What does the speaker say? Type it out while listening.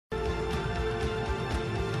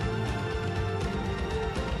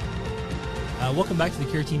Welcome back to the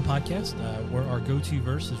Care Team Podcast, where our go-to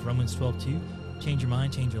verse is Romans 12:2. Change your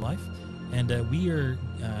mind, change your life. And we are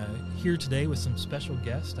here today with some special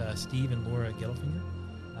guests, Steve and Laura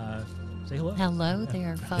Gettelfinger. Say hello. Hello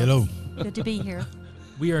there, folks. Hello. Good to be here.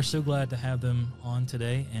 We are so glad to have them on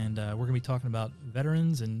today, and we're going to be talking about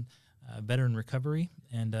veterans and veteran recovery.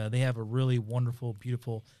 And they have a really wonderful,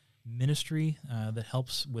 beautiful ministry that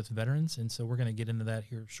helps with veterans, and so we're going to get into that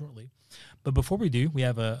here shortly. But before we do, we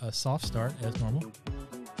have a soft start as normal,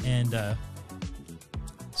 and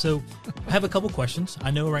so I have a couple questions.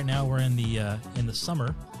 I know right now we're in the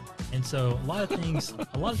summer, and so a lot of things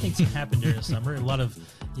can happen during the summer. A lot of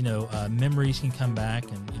memories can come back,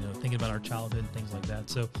 and thinking about our childhood and things like that.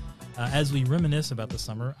 So as we reminisce about the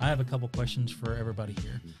summer, I have a couple questions for everybody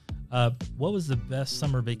here. What was the best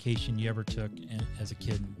summer vacation you ever took as a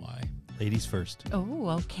kid, and why? Ladies first. Oh,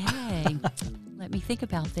 okay. Let me think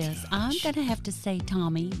about this. I'm going to have to say,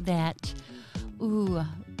 Tommy, that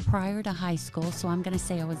prior to high school, so I'm going to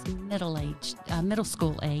say I was middle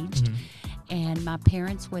school aged, and my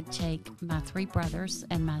parents would take my three brothers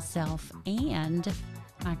and myself and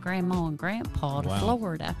my grandma and grandpa to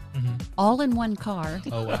Florida, all in one car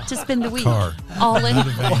to spend the week. All in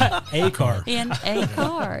a car. In a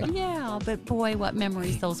car, yeah. But boy, what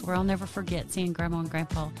memories those were. I'll never forget seeing grandma and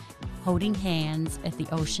grandpa holding hands at the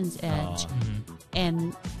ocean's edge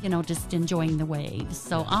and, just enjoying the waves.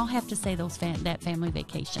 So I'll have to say that family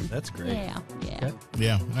vacation. That's great. Yeah. Okay.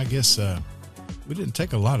 Yeah, I guess we didn't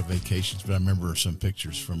take a lot of vacations, but I remember some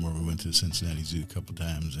pictures from where we went to the Cincinnati Zoo a couple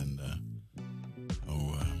times and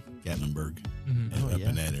Gatlinburg, up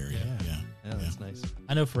in that area. Yeah, that's nice.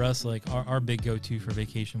 I know for us, like our big go-to for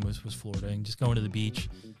vacation was Florida, and just going to the beach,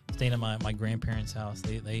 staying at my grandparents' house.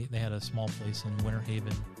 They had a small place in Winter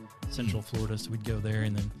Haven, Central Florida, so we'd go there,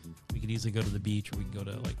 and then we could easily go to the beach, or we could go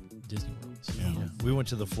to like Disney World. So, We went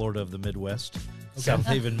to the Florida of the Midwest, South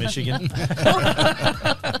Haven, Michigan.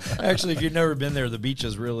 Actually, if you've never been there, the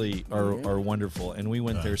beaches really are wonderful, and we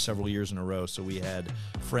went there several years in a row. So we had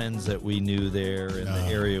friends that we knew there, and the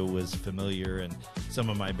area was familiar. And some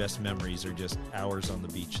of my best memories are just hours on the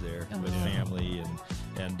beach there with family.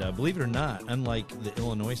 And believe it or not, unlike the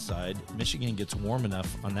Illinois side, Michigan gets warm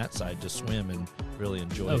enough on that side to swim and really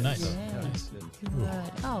enjoy it. Oh, nice. Yeah. Nice.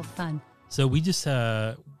 Good. Oh, fun. So we just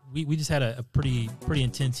we just had a pretty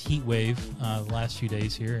intense heat wave the last few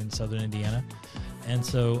days here in southern Indiana, and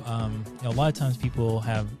so a lot of times people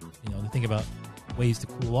have they think about ways to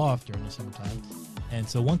cool off during the summertime. And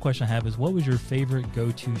so one question I have is, what was your favorite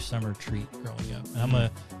go-to summer treat growing up? And I'm gonna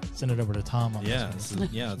send it over to Tom on this one.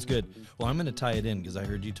 It's good. Well, I'm going to tie it in because I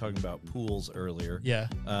heard you talking about pools earlier. Yeah.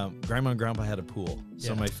 Grandma and Grandpa had a pool.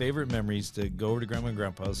 So my favorite memories to go over to Grandma and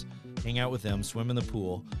Grandpa's, hang out with them, swim in the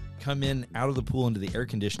pool, come in out of the pool into the air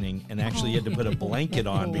conditioning, and actually you had to put a blanket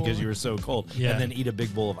on because you were so cold, and then eat a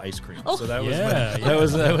big bowl of ice cream. So that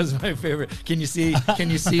was that was my favorite. Can you see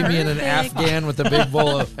me in an Afghan with a big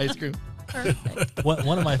bowl of ice cream? Perfect.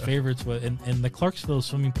 One of my favorites was, and the Clarksville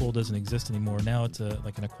swimming pool doesn't exist anymore. Now it's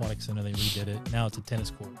like an aquatic center. They redid it. Now it's a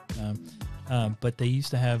tennis court. But they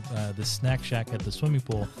used to have the snack shack at the swimming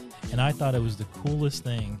pool, and I thought it was the coolest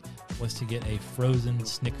thing was to get a frozen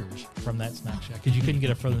Snickers from that snack shack, because you couldn't get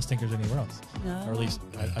a frozen Snickers anywhere else. No. Or at least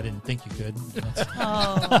I didn't think you could.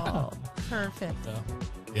 Oh, perfect.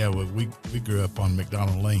 Yeah, well, we grew up on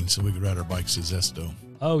McDonald Lane, so we could ride our bikes to Zesto.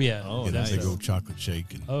 Oh, yeah. Get a big old chocolate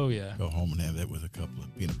shake and go home and have that with a couple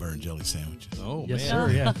of peanut butter and jelly sandwiches. Oh, yes, man.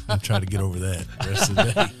 sir, yeah. And try to get over that the rest of the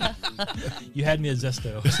day. You had me at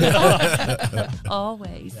Zesto.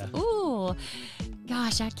 Always. Yeah. Ooh,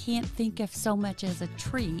 gosh, I can't think of so much as a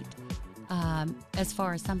treat as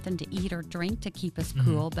far as something to eat or drink to keep us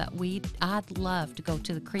cool, but I'd love to go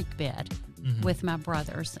to the creek bed with my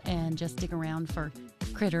brothers and just dig around for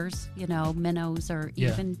critters, minnows or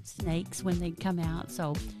even snakes when they'd come out.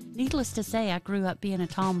 So needless to say, I grew up being a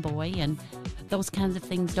tomboy, and those kinds of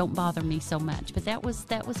things don't bother me so much. But that was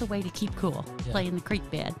a way to keep cool, play in the creek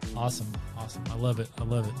bed. Awesome. I love it.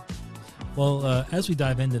 Well, as we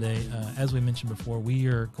dive in today, as we mentioned before, we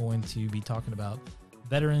are going to be talking about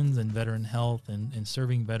veterans and veteran health and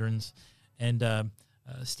serving veterans. And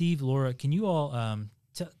Steve, Laura, can you all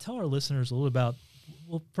tell our listeners a little about,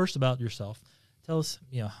 first about yourself. Tell us,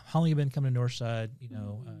 how long you've been coming to Northside,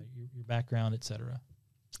 your background, et cetera.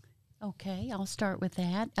 Okay, I'll start with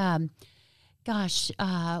that.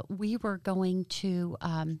 We were going to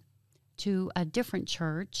a different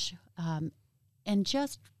church and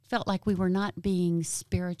just felt like we were not being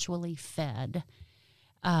spiritually fed.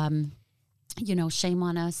 Shame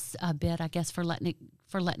on us a bit, I guess, for letting it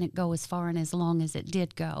for letting it go as far and as long as it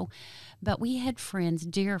did go. But we had friends,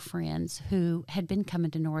 dear friends, who had been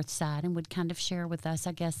coming to Northside and would kind of share with us.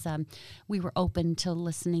 I guess we were open to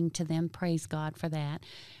listening to them. Praise God for that.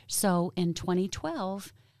 So in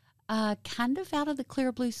 2012, kind of out of the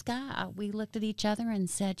clear blue sky, we looked at each other and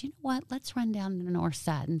said, you know what, let's run down to the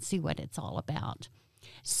Northside and see what it's all about.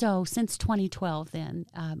 So since 2012 then,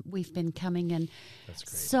 we've been coming, and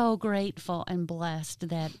so grateful and blessed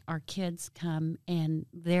that our kids come and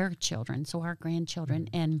their children, so our grandchildren,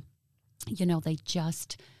 and, you know, they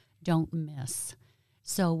just don't miss.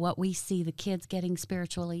 So what we see the kids getting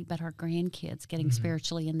spiritually, but our grandkids getting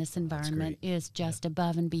spiritually in this environment is just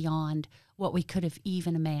above and beyond what we could have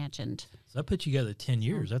even imagined. So that put you together 10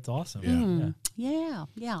 years. That's awesome.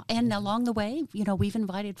 Yeah. And along the way, you know, we've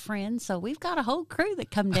invited friends, so we've got a whole crew that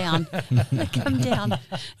come down.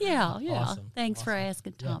 Yeah. Awesome. Thanks for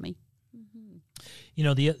asking, Tommy. You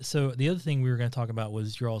know, the other thing we were going to talk about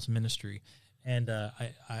was your all's ministry. And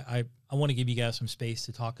I want to give you guys some space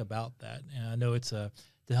to talk about that. And I know it's to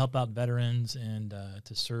help out veterans and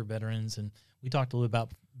to serve veterans. And we talked a little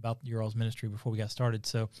about your all's ministry before we got started.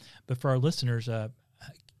 So, but for our listeners,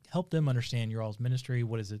 help them understand your all's ministry.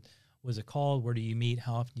 What is it? What is it called? Where do you meet?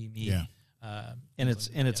 How often do you meet? Yeah.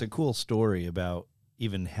 It's a cool story about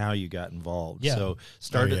even how you got involved. Yeah. So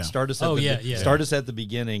start us at the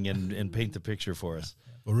beginning and paint the picture for us.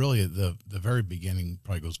 Well, really, the very beginning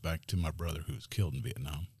probably goes back to my brother who was killed in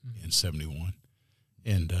Vietnam in 1971.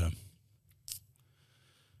 And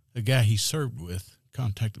the guy he served with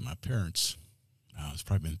contacted my parents. It's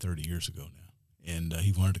probably been 30 years ago now. And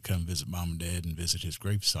he wanted to come visit Mom and Dad and visit his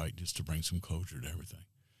gravesite just to bring some closure to everything.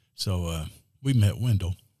 So we met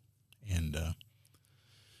Wendell. And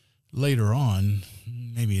later on,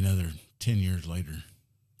 maybe another 10 years later,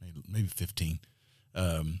 maybe 15,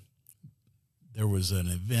 there was an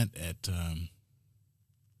event at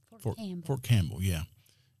Fort Campbell,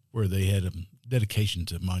 where they had a dedication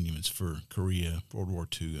to monuments for Korea, World War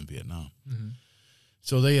II, and Vietnam. Mm-hmm.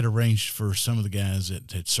 So they had arranged for some of the guys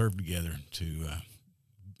that had served together to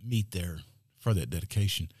meet there for that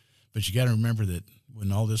dedication. But you got to remember that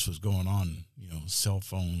when all this was going on, you know, cell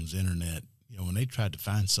phones, internet, you know, when they tried to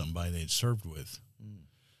find somebody they had served with,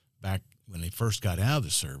 back when they first got out of the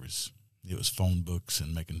service, it was phone books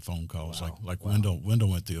and making phone calls. Like Wendell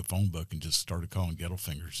went through a phone book and just started calling ghetto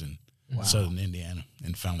fingers in southern Indiana,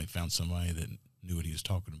 and finally found somebody that knew what he was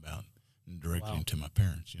talking about and directed him to my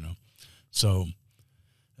parents, you know. So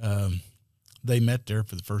they met there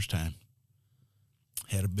for the first time,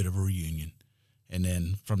 had a bit of a reunion, and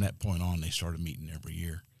then from that point on, they started meeting every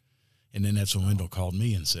year. And then that's when Wendell called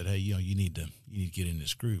me and said, "Hey, you know, you need to get in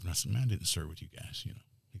this group." And I said, "Man, I didn't serve with you guys, you know."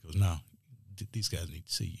 He goes, "No, these guys need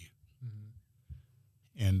to see you."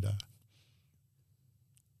 And, of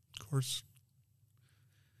course,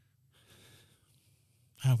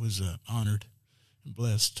 I was honored and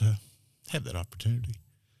blessed to have that opportunity.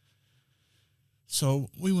 So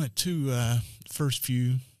we went to the first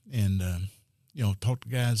few and, you know, talked to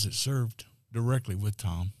guys that served directly with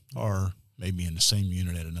Tom or maybe in the same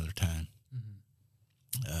unit at another time.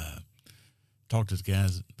 Mm-hmm. Talked to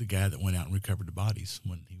the guy that went out and recovered the bodies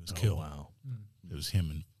when he was killed. Wow. It was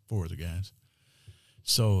him and 4 other guys.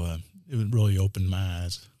 So it really opened my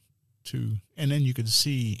eyes to, and then you could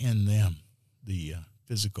see in them the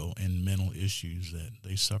physical and mental issues that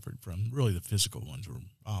they suffered from. Really, the physical ones were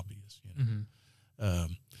obvious, you know.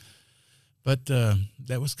 Mm-hmm. But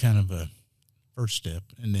that was kind of a first step,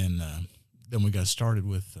 and then we got started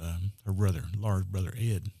with her brother, Laura's brother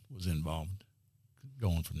Ed, was involved,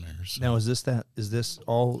 going from there. So. Now, is this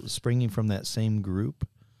all springing from that same group?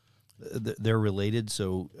 They're related,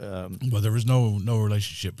 so well, there was no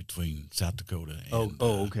relationship between South Dakota and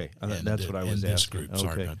okay, that's what I was asking. Group.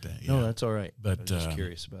 Sorry about that. No, that's all right. But I was just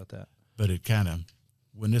curious about that. But it kind of,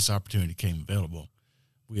 when this opportunity came available,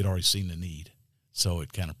 we had already seen the need, so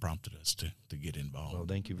it kind of prompted us to get involved. Well,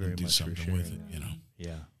 thank you very much for sharing with it. You know,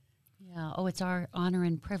 yeah. Oh, it's our honor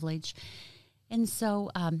and privilege, and so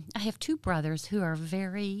I have 2 brothers who are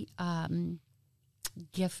very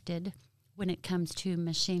gifted when it comes to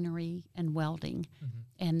machinery and welding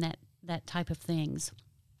and that type of things,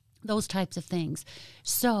 those types of things.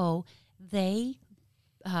 So they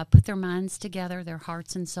put their minds together, their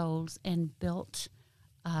hearts and souls, and built,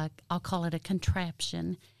 I'll call it a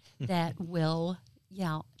contraption that will,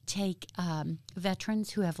 take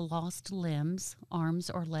veterans who have lost limbs, arms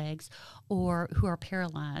or legs, or who are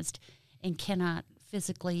paralyzed and cannot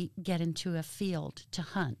physically get into a field to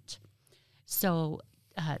hunt. So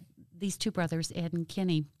these 2 brothers, Ed and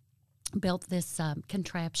Kenny, built this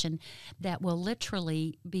contraption that will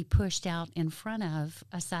literally be pushed out in front of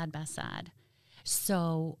a side-by-side.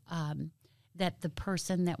 so that the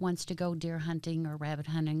person that wants to go deer hunting or rabbit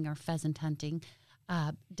hunting or pheasant hunting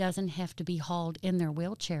doesn't have to be hauled in their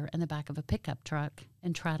wheelchair in the back of a pickup truck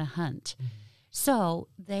and try to hunt. Mm-hmm. So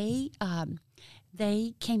they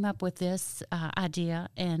came up with this idea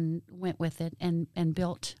and went with it and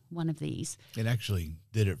built one of these. It actually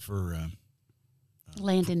did it for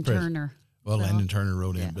Landon Turner. Well, Landon Turner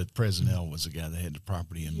wrote in, but President L was the guy that had the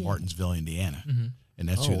property in Martinsville, Indiana. Mm-hmm. And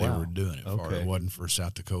that's who they were doing it for. It wasn't for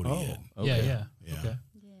South Dakota yet. Okay. Yeah.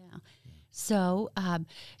 So,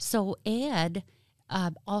 Ed,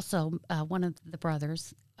 also one of the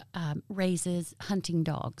brothers, raises hunting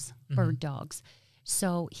dogs, bird dogs.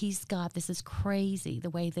 So he's got, this is crazy the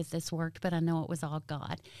way that this worked, but I know it was all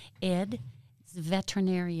God. Ed is a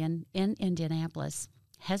veterinarian in Indianapolis,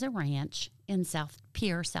 has a ranch in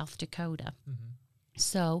Pierre, South Dakota. Mm-hmm.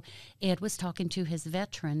 So Ed was talking to his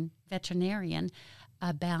veterinarian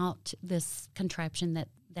about this contraption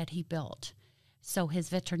that he built. So his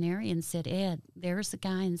veterinarian said, Ed, there's a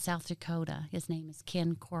guy in South Dakota. His name is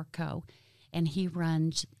Ken Corco, and he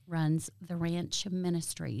runs the Ranch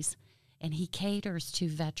Ministries, and he caters to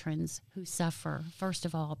veterans who suffer, first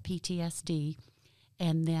of all, PTSD,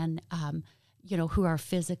 and then, who are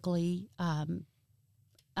physically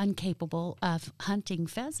incapable of hunting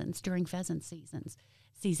pheasants during pheasant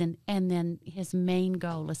season. And then his main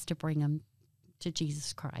goal is to bring them to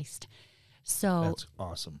Jesus Christ. So that's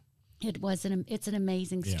awesome. It's an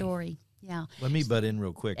amazing story. Yeah. Let me butt in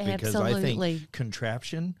real quick because Absolutely. I think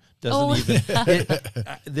contraption doesn't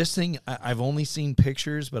this thing, I've only seen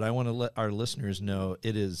pictures, but I want to let our listeners know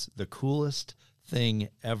it is the coolest thing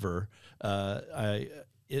ever.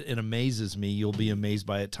 It amazes me. You'll be amazed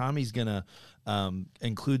by it. Tommy's going to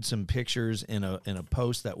include some pictures in a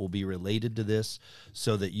post that will be related to this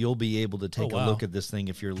so that you'll be able to take a look at this thing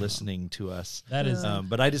if you're listening to us. That is,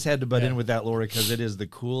 but I just had to butt in with that, Laura, because it is the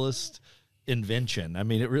coolest invention. I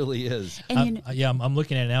mean, it really is. And I'm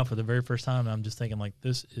looking at it now for the very first time, and I'm just thinking, like,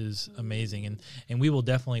 this is amazing. And we will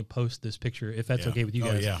definitely post this picture, if that's okay with you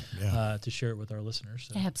guys, to share it with our listeners.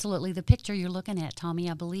 So. Absolutely. The picture you're looking at, Tommy,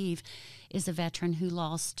 I believe, is a veteran who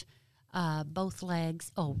lost both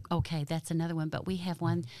legs. Oh, okay, that's another one. But we have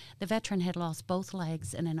one. The veteran had lost both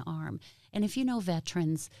legs and an arm. And if you know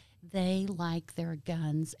veterans, they like their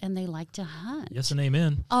guns and they like to hunt. Yes and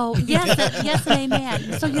amen. Oh, yes, yes and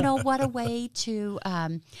amen. So, what a way to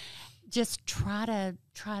just try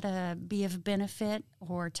to be of benefit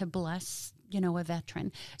or to bless, a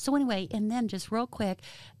veteran. So anyway, and then just real quick,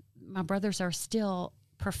 my brothers are still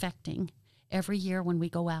perfecting every year when we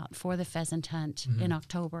go out for the pheasant hunt in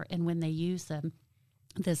October, and when they use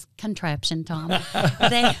this contraption, Tom,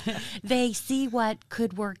 they see what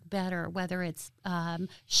could work better, whether it's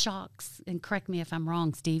shocks, and correct me if I'm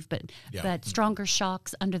wrong, Steve, but stronger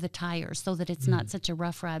shocks under the tires so that it's not such a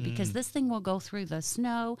rough ride, because this thing will go through the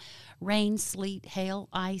snow, rain, sleet, hail,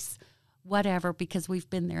 ice, whatever, because we've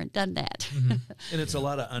been there and done that. And it's a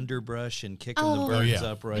lot of underbrush and kicking the birds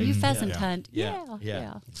up, right? You pheasant hunt.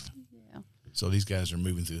 Yeah. So these guys are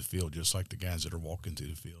moving through the field just like the guys that are walking through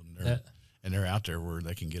the field, and they're out there where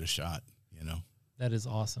they can get a shot. That is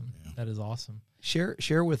awesome. Yeah. That is awesome.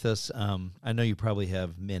 Share with us. I know you probably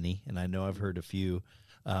have many, and I know I've heard a few,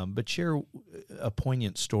 but share a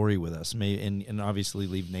poignant story with us. And obviously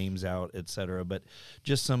leave names out, etc. But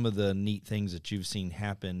just some of the neat things that you've seen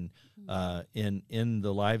happen in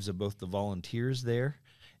the lives of both the volunteers there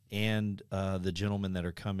and the gentlemen that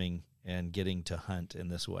are coming and getting to hunt in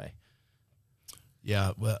this way.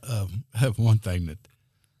 Yeah, well, I have one thing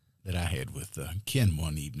that I had with Ken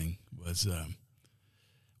one evening was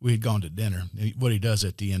we had gone to dinner. What he does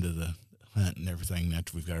at the end of the hunt and everything,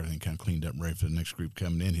 after we've got everything kind of cleaned up and ready for the next group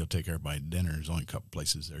coming in, he'll take everybody to dinner. There's only a couple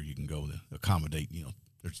places there you can go to accommodate,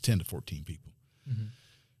 there's 10 to 14 people. Mm-hmm.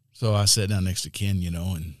 So I sat down next to Ken,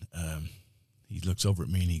 and he looks over at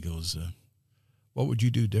me and he goes, what would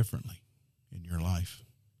you do differently in your life?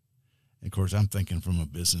 And of course, I'm thinking from a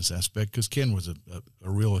business aspect, because Ken was a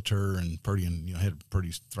realtor and had a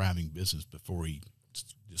pretty thriving business before he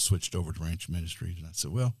just switched over to Ranch Ministries. And I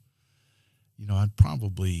said, well, I'd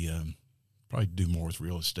probably do more with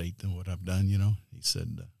real estate than what I've done. He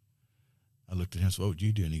said, I looked at him and said, what would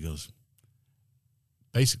you do? And he goes,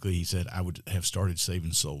 basically, he said, I would have started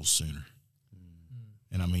saving souls sooner.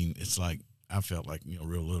 Mm-hmm. And I mean, it's like, I felt like,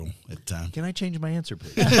 real little at the time. Can I change my answer,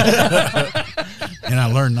 please? And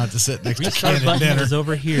I learned not to sit next to Ken at dinner. Is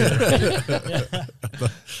over here.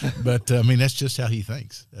 but I mean, that's just how he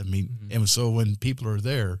thinks. I mean, and so when people are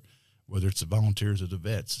there, whether it's the volunteers or the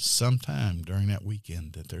vets, sometime during that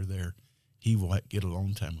weekend that they're there, he will get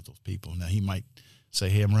alone time with those people. Now, he might say,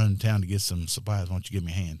 hey, I'm running town to get some supplies. Why don't you give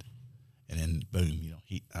me a hand? And then boom,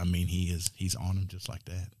 he's on them just like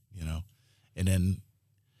that, And then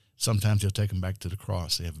sometimes he'll take them back to the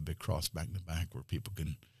cross. They have a big cross back in the back where people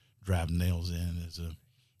can drive nails in as a,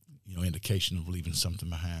 indication of leaving something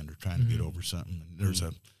behind or trying to get over something. And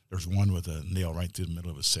there's one with a nail right through the middle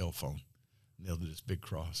of a cell phone, nailed to this big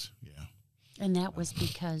cross. Yeah. And that was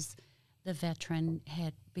because the veteran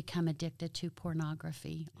had become addicted to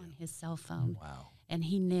pornography on his cell phone. Wow. And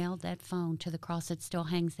he nailed that phone to the cross. It still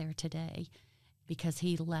hangs there today because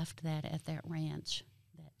he left that at that ranch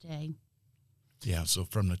that day. Yeah, so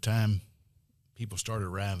from the time people started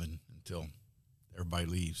arriving until everybody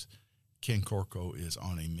leaves, Ken Corco is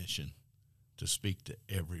on a mission to speak to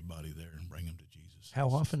everybody there and bring them to Jesus. How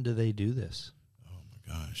often do they do this? Oh,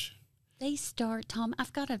 my gosh. They start, Tom,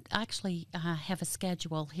 I've got to actually have a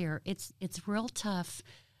schedule here. It's real tough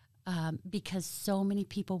because so many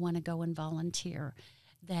people want to go and volunteer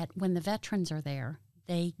that when the veterans are there,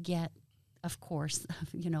 they get, of course,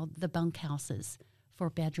 the bunkhouses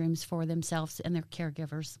for bedrooms for themselves and their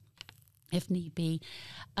caregivers, if need be.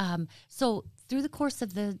 So through the course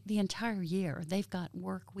of the entire year, they've got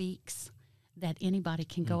work weeks that anybody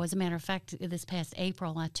can go. As a matter of fact, this past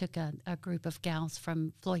April, I took a group of gals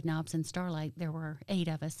from Floyd Knobs and Starlight. There were 8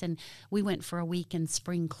 of us, and we went for a week and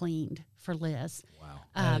spring cleaned for Liz. Wow,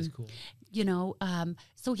 that is cool.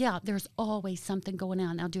 So yeah, there's always something going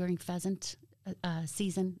on. Now during pheasant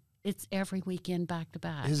season, it's every weekend back to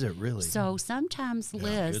back. Is it really? So sometimes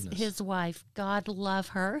Liz, his wife, God love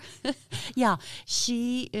her. Yeah,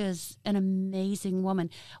 she is an amazing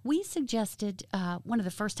woman. We suggested one of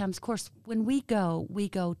the first times, of course, when we go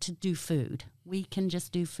to do food. We can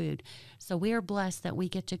just do food. So we are blessed that we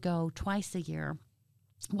get to go twice a year,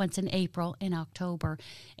 once in April and October,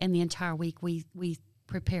 and the entire week we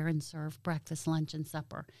prepare and serve breakfast, lunch, and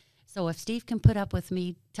supper. So if Steve can put up with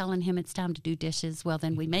me telling him it's time to do dishes, well,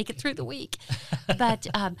 then we make it through the week. But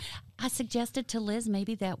I suggested to Liz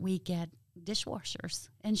maybe that we get dishwashers.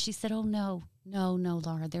 And she said, oh, no,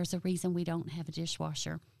 Laura, there's a reason we don't have a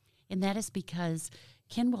dishwasher. And that is because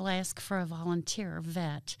Ken will ask for a volunteer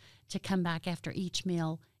vet to come back after each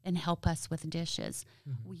meal and help us with dishes.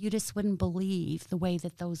 Mm-hmm. Well, you just wouldn't believe the way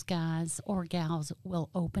that those guys or gals will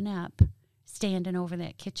open up standing over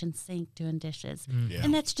that kitchen sink doing dishes. Yeah.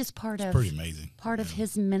 And that's just part of pretty amazing. Part of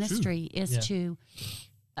his ministry is to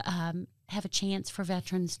have a chance for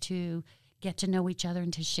veterans to get to know each other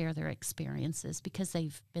and to share their experiences because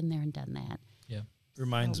they've been there and done that. Yeah.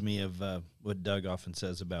 Reminds me of what Doug often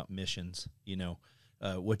says about missions.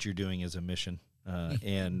 What you're doing is a mission.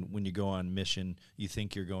 And when you go on mission, you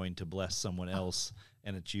think you're going to bless someone else,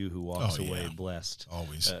 and it's you who walks away blessed.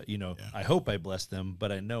 Always. I hope I bless them,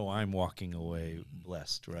 but I know I'm walking away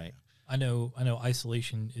blessed, right? I know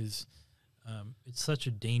isolation is it's such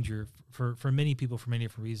a danger for many people for many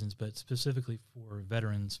different reasons, but specifically for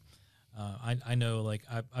veterans. I know, like,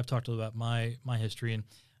 I've talked a little about my history, and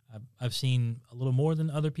I've seen a little more than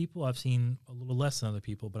other people. I've seen a little less than other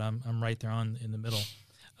people, but I'm right there in the middle.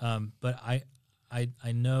 But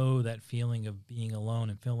I know that feeling of being alone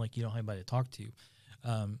and feeling like you don't have anybody to talk to.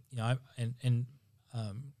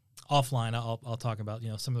 Offline, I'll talk about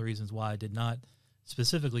some of the reasons why I did not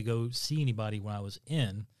specifically go see anybody when I was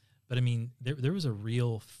in. But I mean, there was a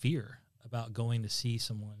real fear about going to see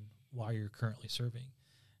someone while you're currently serving,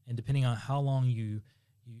 and depending on how long you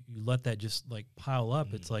let that just like pile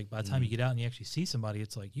up, it's like by the time you get out and you actually see somebody,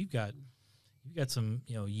 it's like you've got some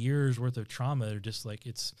years worth of trauma. They're just like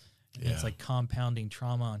it's like compounding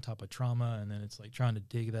trauma on top of trauma, and then it's like trying to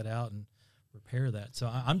dig that out and repair that. So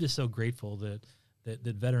I'm just so grateful that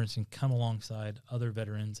veterans can come alongside other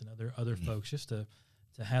veterans and other folks just to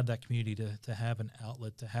have that community, to have an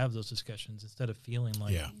outlet, to have those discussions instead of feeling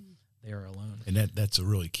like they are alone. And that's a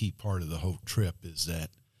really key part of the whole trip is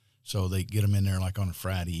that, so they get them in there like on a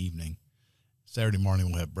Friday evening. Saturday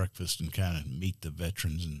morning we'll have breakfast and kind of meet the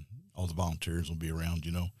veterans, and all the volunteers will be around,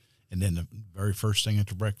 And then the very first thing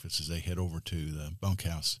after breakfast is they head over to the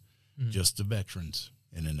bunkhouse, just the veterans,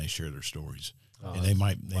 and then they share their stories. And they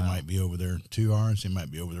might be over there 2 hours, they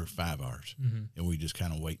might be over there 5 hours, and we just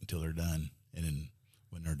kind of wait until they're done, and then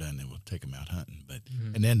when they're done, then we'll take them out hunting. But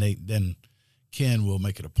and then Ken will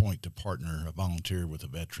make it a point to partner a volunteer with a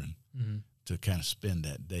veteran to kind of spend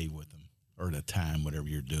that day with them, or the time, whatever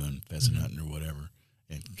you're doing, pheasant hunting or whatever,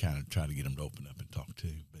 and kind of try to get them to open up and talk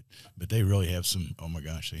too. But they really have some, oh my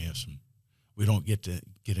gosh, they have some, we don't get to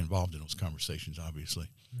get involved in those conversations, obviously,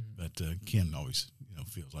 but Ken always,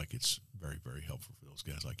 feels like it's very, very helpful for those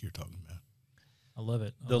guys like you're talking about. I love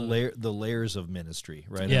it. The layers of ministry,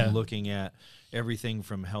 right? Yeah. I'm looking at everything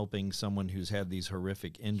from helping someone who's had these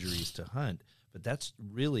horrific injuries to hunt, but that's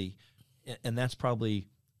really, and that's probably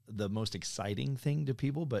the most exciting thing to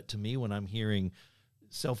people, but to me, when I'm hearing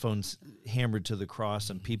cell phones hammered to the cross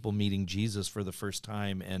and people meeting Jesus for the first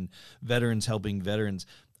time and veterans helping veterans,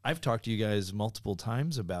 I've talked to you guys multiple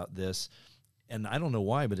times about this, and I don't know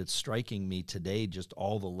why, but it's striking me today just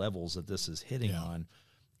all the levels that this is hitting on.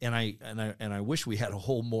 And I wish we had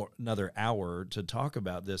another hour to talk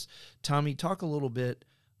about this. Tommy, talk a little bit,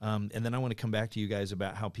 and then I want to come back to you guys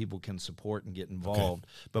about how people can support and get involved.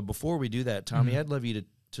 Okay. But before we do that, Tommy, I'd love you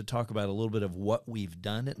to talk about a little bit of what we've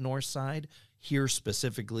done at Northside here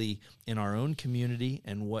specifically in our own community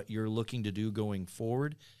and what you're looking to do going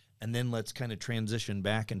forward. And then let's kind of transition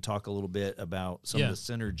back and talk a little bit about some of the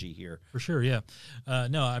synergy here. For sure, yeah.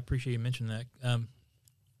 No, I appreciate you mentioning that.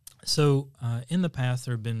 So in the past,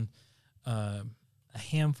 there have been a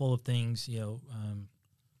handful of things.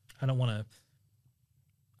 I don't want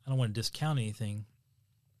to discount anything,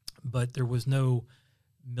 but there was no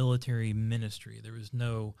military ministry. There was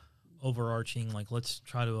no overarching, like, let's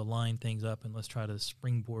try to align things up and let's try to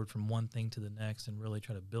springboard from one thing to the next and really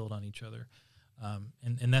try to build on each other.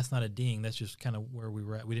 And that's not a ding. That's just kind of where we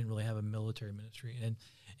were at. We didn't really have a military ministry.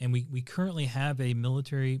 And we currently have a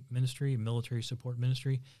military ministry, a military support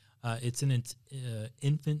ministry. It's in its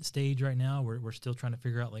infant stage right now. We're still trying to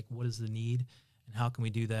figure out, like, what is the need and how can we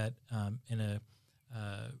do that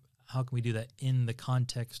how can we do that in the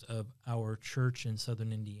context of our church in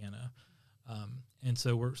Southern Indiana. And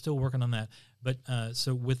so we're still working on that. But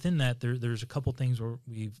so within that, there's a couple things where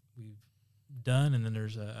we've done, and then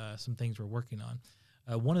there's some things we're working on.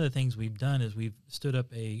 One of the things we've done is we've stood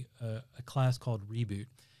up a class called Reboot.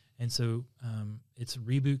 And so it's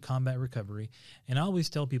Reboot Combat Recovery. And I always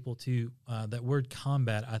tell people, too, that word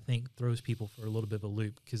combat, I think, throws people for a little bit of a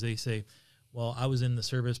loop, because they say, well, I was in the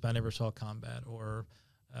service, but I never saw combat, or,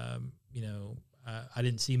 I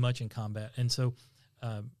didn't see much in combat. And so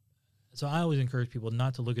so I always encourage people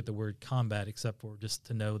not to look at the word combat, except for just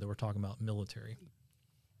to know that we're talking about military.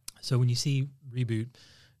 So when you see Reboot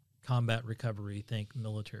Combat Recovery, think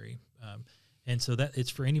military. And so that it's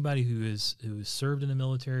for anybody who is served in the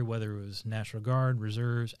military, whether it was National Guard,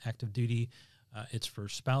 Reserves, active duty. It's for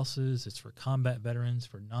spouses. It's for combat veterans,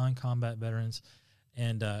 for non-combat veterans,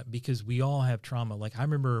 and because we all have trauma. Like, I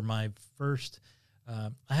remember my first,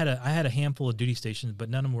 I had a handful of duty stations, but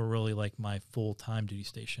none of them were really like my full-time duty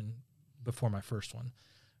station before my first one,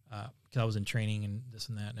 because I was in training and this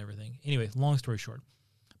and that and everything. Anyway, long story short,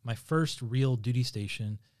 my first real duty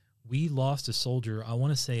station, we lost a soldier, I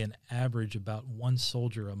want to say an average about one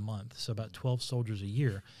soldier a month, so about 12 soldiers a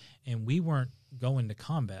year, and we weren't going to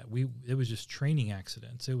combat. It was just training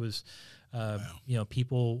accidents. It was,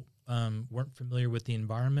 people weren't familiar with the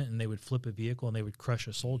environment, and they would flip a vehicle and they would crush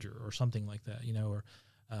a soldier or something like that, or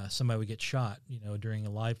somebody would get shot, during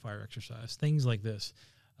a live fire exercise, things like this.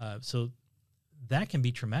 So that can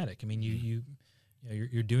be traumatic. I mean,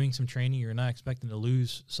 you're doing some training, you're not expecting to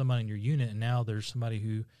lose somebody in your unit, and now there's somebody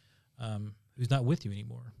who's not with you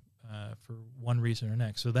anymore for one reason or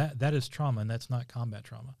next. So that is trauma, and that's not combat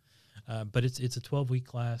trauma. But it's a 12-week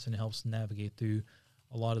class, and it helps navigate through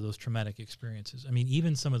a lot of those traumatic experiences. I mean,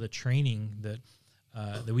 even some of the training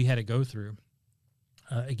that we had to go through.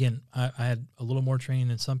 Again, I had a little more training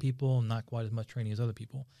than some people, and not quite as much training as other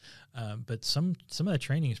people. But some of that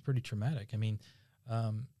training is pretty traumatic. I mean,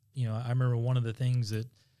 I remember one of the things that,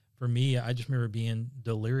 for me, I just remember being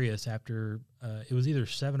delirious after, it was either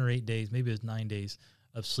 7 or 8 days, maybe it was 9 days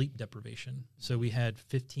of sleep deprivation. So we had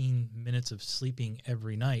 15 minutes of sleeping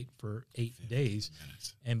every night for 8 days.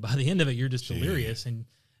 Minutes. And by the end of it, you're just delirious. And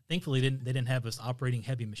thankfully, they didn't have us operating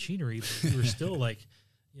heavy machinery, but we were still like,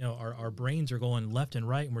 our brains are going left and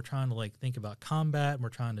right, and we're trying to, like, think about combat, and we're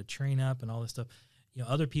trying to train up and all this stuff.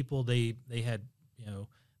 Other people, they had,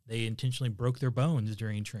 they intentionally broke their bones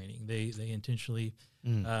during training. They intentionally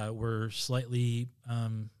were slightly, I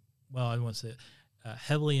want to say,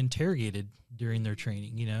 heavily interrogated during their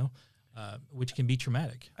training, which can be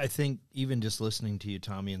traumatic. I think even just listening to you,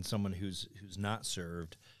 Tommy, and someone who's not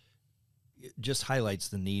served, it just highlights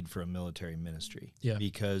the need for a military ministry. Yeah.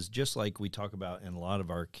 Because just like we talk about in a lot of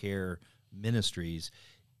our care ministries,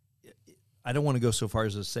 I don't want to go so far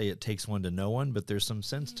as to say it takes one to know one, but there's some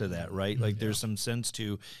sense to that, right? Like there's some sense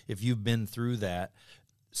to, if you've been through that,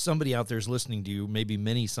 somebody out there is listening to you, maybe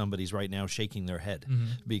many somebody's right now shaking their head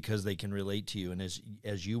because they can relate to you. And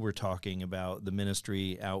as you were talking about the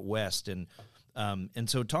ministry out west, and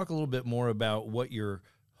so talk a little bit more about what you're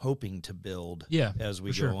hoping to build as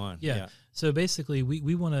we go on. Yeah. So basically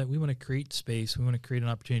we want to create space. We want to create an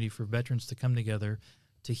opportunity for veterans to come together,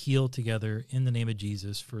 to heal together in the name of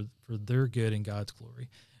Jesus for their good and God's glory.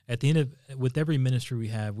 at the end of with every ministry we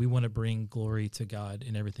have, we want to bring glory to God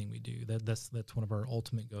in everything we do. That's one of our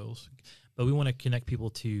ultimate goals. But we want to connect people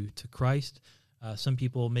to Christ. Some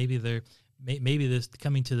people maybe this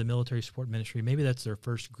coming to the military support ministry, maybe that's their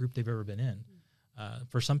first group they've ever been in.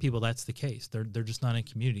 For some people, that's the case. They're just not in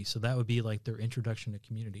community, so that would be like their introduction to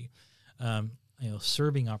community.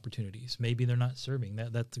 Serving opportunities. Maybe they're not serving.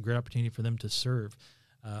 That's a great opportunity for them to serve,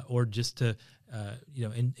 or just to,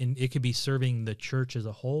 and it could be serving the church as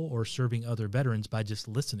a whole or serving other veterans by just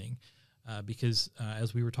listening, because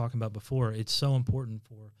as we were talking about before, it's so important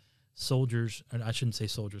for soldiers, and I shouldn't say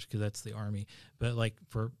soldiers because that's the Army, but like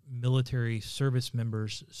for military service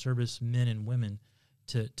members, service men and women,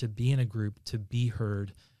 to be in a group, to be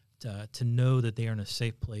heard, to know that they are in a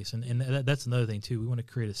safe place, and that's another thing too. We want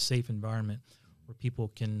to create a safe environment where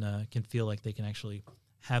people can feel like they can actually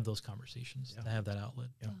have those conversations, to have that outlet.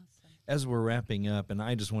 Yeah. Awesome. As we're wrapping up, and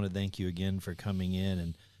I just want to thank you again for coming in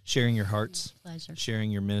and sharing your hearts, Pleasure.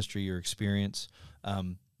 sharing your ministry, your experience.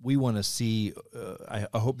 We want to see, I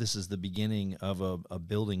hope this is the beginning of a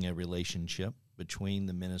building a relationship between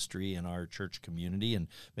the ministry and our church community and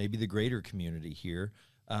maybe the greater community here.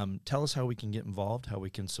 Tell us how we can get involved, how we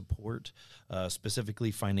can support,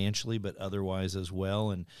 specifically financially, but otherwise as well.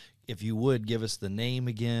 And if you would, give us the name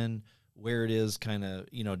again, where it is, kind of,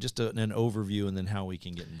 just an overview, and then how we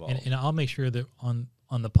can get involved. And I'll make sure that on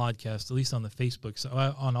the podcast, at least on the Facebook, so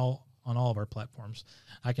on all of our platforms,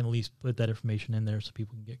 I can at least put that information in there so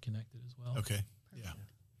people can get connected as well. Okay.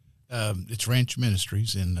 Yeah. It's Ranch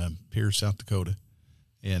Ministries in Pierce, South Dakota.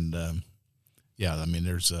 And,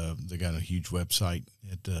 there's they got a huge website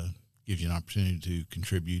that gives you an opportunity to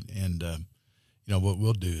contribute. And, what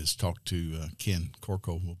we'll do is talk to Ken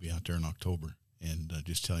Corco. We'll be out there in October and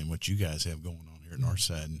just tell him what you guys have going on here at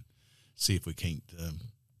Northside and see if we can't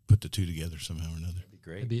put the two together somehow or another. That'd be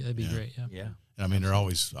great. That'd be great, yeah. Yeah. And they're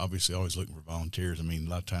always looking for volunteers. I mean, a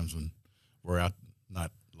lot of times when we're out,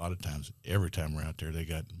 not a lot of times, every time we're out there, they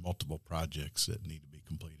got multiple projects that need to be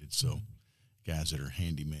completed. So guys that are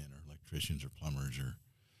handymen or electricians or plumbers or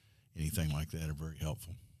anything like that are very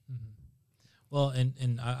helpful. Mm-hmm. Well,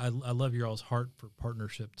 and I love your all's heart for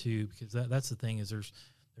partnership too, because that's the thing is there's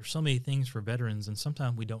so many things for veterans, and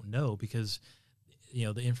sometimes we don't know because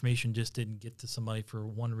the information just didn't get to somebody for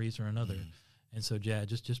one reason or another. Mm-hmm. And so,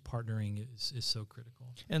 just partnering is so critical.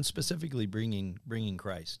 And specifically bringing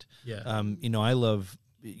Christ. Yeah. I love,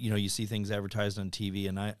 you see things advertised on TV,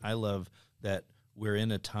 and I love that we're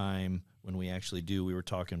in a time when we actually do. We were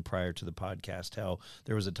talking prior to the podcast how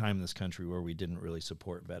there was a time in this country where we didn't really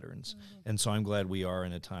support veterans. Mm-hmm. And so I'm glad we are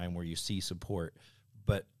in a time where you see support,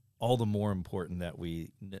 but all the more important that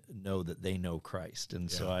we know that they know Christ.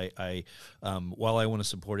 And so I while I want to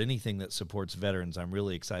support anything that supports veterans, I'm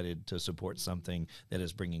really excited to support something that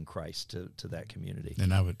is bringing Christ to that community.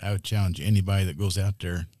 And I would challenge anybody that goes out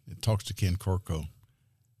there and talks to Ken Corco,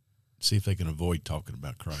 see if they can avoid talking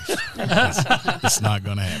about Christ. It's not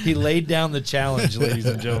going to happen. He laid down the challenge, ladies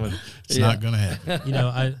and gentlemen. It's not going to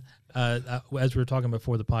happen. As we were talking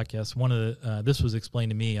before the podcast, one of the this was explained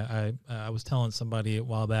to me. I was telling somebody a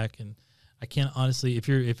while back, and I can't honestly. If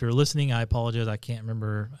you're listening, I apologize. I can't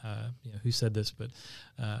remember who said this, but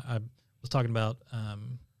I was talking about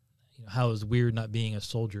how it was weird not being a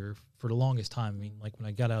soldier for the longest time. I mean, like when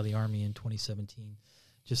I got out of the Army in 2017,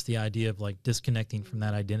 just the idea of like disconnecting from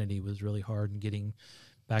that identity was really hard, and getting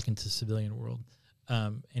back into the civilian world.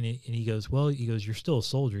 And he goes, you're still a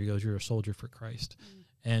soldier. He goes, you're a soldier for Christ. Mm.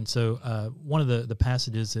 And so one of the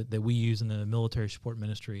passages that we use in the military support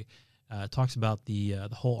ministry talks about the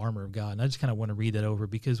whole armor of God. And I just kind of want to read that over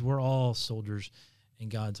because we're all soldiers in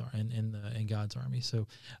God's army. So,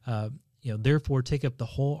 therefore take up the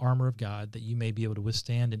whole armor of God that you may be able to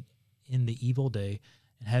withstand in the evil day,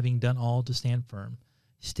 and having done all to stand firm.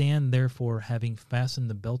 Stand therefore, having fastened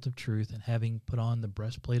the belt of truth, and having put on the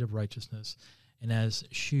breastplate of righteousness, and as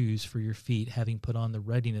shoes for your feet, having put on the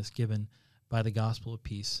readiness given by the gospel of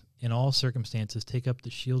peace. In all circumstances, take up the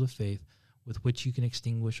shield of faith, with which you can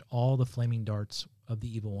extinguish all the flaming darts of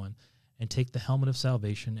the evil one, and take the helmet of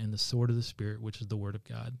salvation and the sword of the Spirit, which is the word of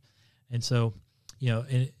God. And so,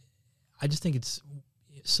 I just think it's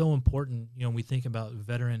so important, when we think about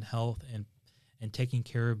veteran health and taking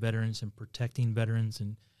care of veterans and protecting veterans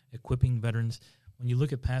and equipping veterans. When you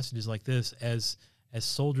look at passages like this, as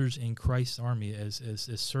soldiers in Christ's army, as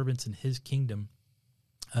servants in his kingdom,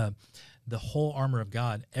 the whole armor of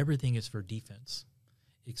God, everything is for defense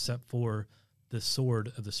except for the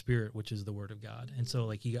sword of the Spirit, which is the word of God. And so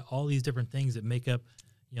like you got all these different things that make up,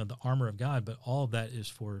 the armor of God, but all of that is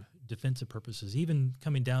for defensive purposes, even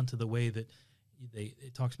coming down to the way that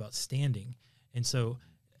it talks about standing. And so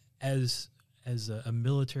as as a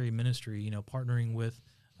military ministry, partnering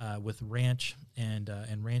with Ranch and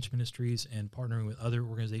Ranch Ministries and partnering with other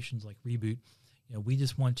organizations like Reboot, we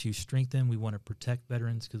just want to strengthen. We want to protect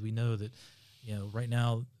veterans because we know that, right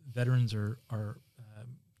now veterans are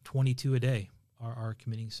 22 a day are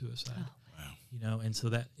committing suicide. Oh. Wow. And so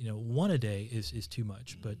that, one a day is too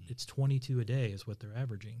much, but it's 22 a day is what they're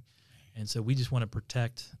averaging. And so we just want to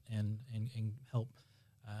protect and help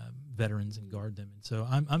veterans and guard them. And so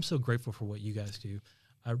I'm so grateful for what you guys do.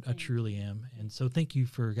 I truly am. And so thank you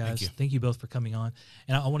for guys. Thank you both for coming on.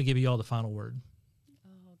 And I want to give you all the final word.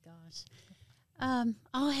 Oh gosh.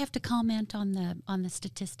 I'll have to comment on the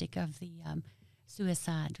statistic of the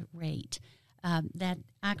suicide rate. That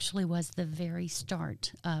actually was the very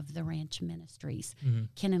start of the Ranch Ministries. Mm-hmm.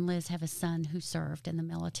 Ken and Liz have a son who served in the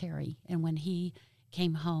military, and when he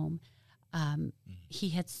came home, he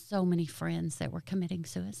had so many friends that were committing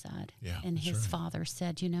suicide. Yeah, and his right. father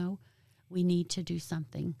said, we need to do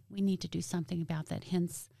something. We need to do something about that,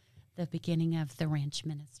 hence the beginning of the Ranch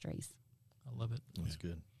Ministries. I love it. That's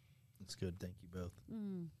good. That's good. Thank you both.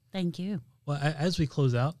 Thank you. Well, as we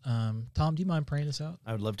close out, Tom, do you mind praying us out?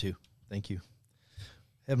 I would love to. Thank you.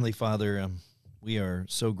 Heavenly Father, we are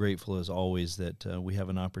so grateful as always that we have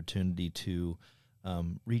an opportunity to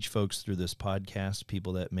reach folks through this podcast,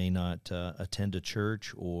 people that may not attend a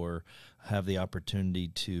church or have the opportunity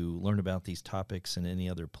to learn about these topics in any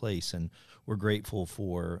other place. And we're grateful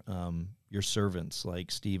for your servants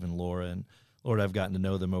like Steve and Laura. And Lord, I've gotten to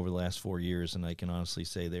know them over the last 4 years, and I can honestly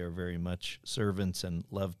say they are very much servants and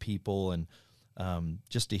love people. And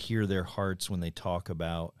just to hear their hearts when they talk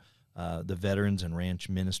about the Veterans and Ranch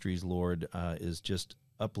Ministries, Lord, is just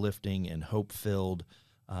uplifting and hope-filled.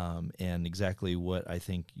 And exactly what I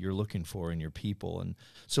think you're looking for in your people. And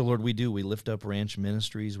so, Lord, we lift up Ranch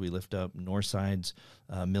Ministries. We lift up Northside's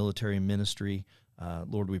military ministry.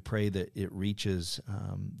 Lord, we pray that it reaches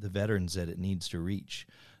the veterans that it needs to reach.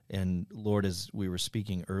 And, Lord, as we were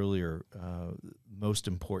speaking earlier, most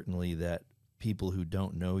importantly, that people who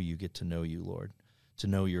don't know you get to know you, Lord, to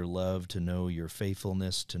know your love, to know your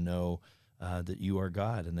faithfulness, to know that you are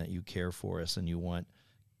God and that you care for us and you want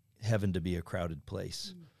heaven to be a crowded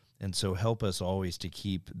place. And so help us always to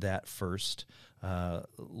keep that first,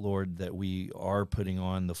 Lord, that we are putting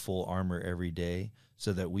on the full armor every day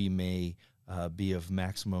so that we may be of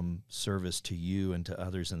maximum service to you and to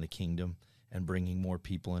others in the kingdom and bringing more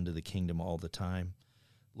people into the kingdom all the time.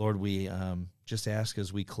 Lord, we just ask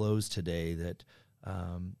as we close today that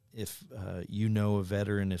if you know a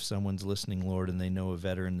veteran, if someone's listening, Lord, and they know a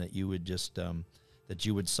veteran, that you would just, that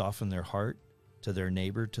you would soften their heart to their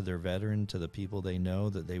neighbor, to their veteran, to the people they know,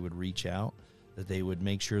 that they would reach out, that they would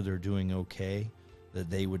make sure they're doing okay, that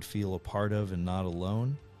they would feel a part of and not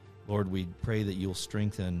alone. Lord, we pray that you'll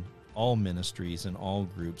strengthen all ministries and all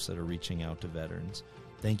groups that are reaching out to veterans.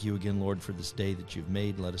 Thank you again, Lord, for this day that you've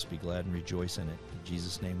made. Let us be glad and rejoice in it. In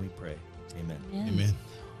Jesus' name we pray. Amen. Amen.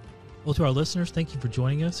 Well, to our listeners, thank you for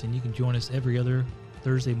joining us, and you can join us every other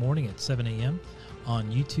Thursday morning at 7 a.m.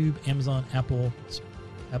 on YouTube, Amazon, Apple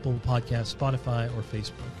Podcasts, Spotify, or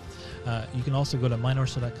Facebook. You can also go to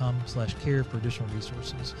mynorthside.com/care for additional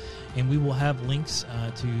resources. And we will have links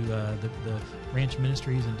to the Ranch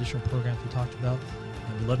Ministries and additional programs we talked about.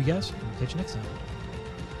 And we love you guys. We'll catch you next time.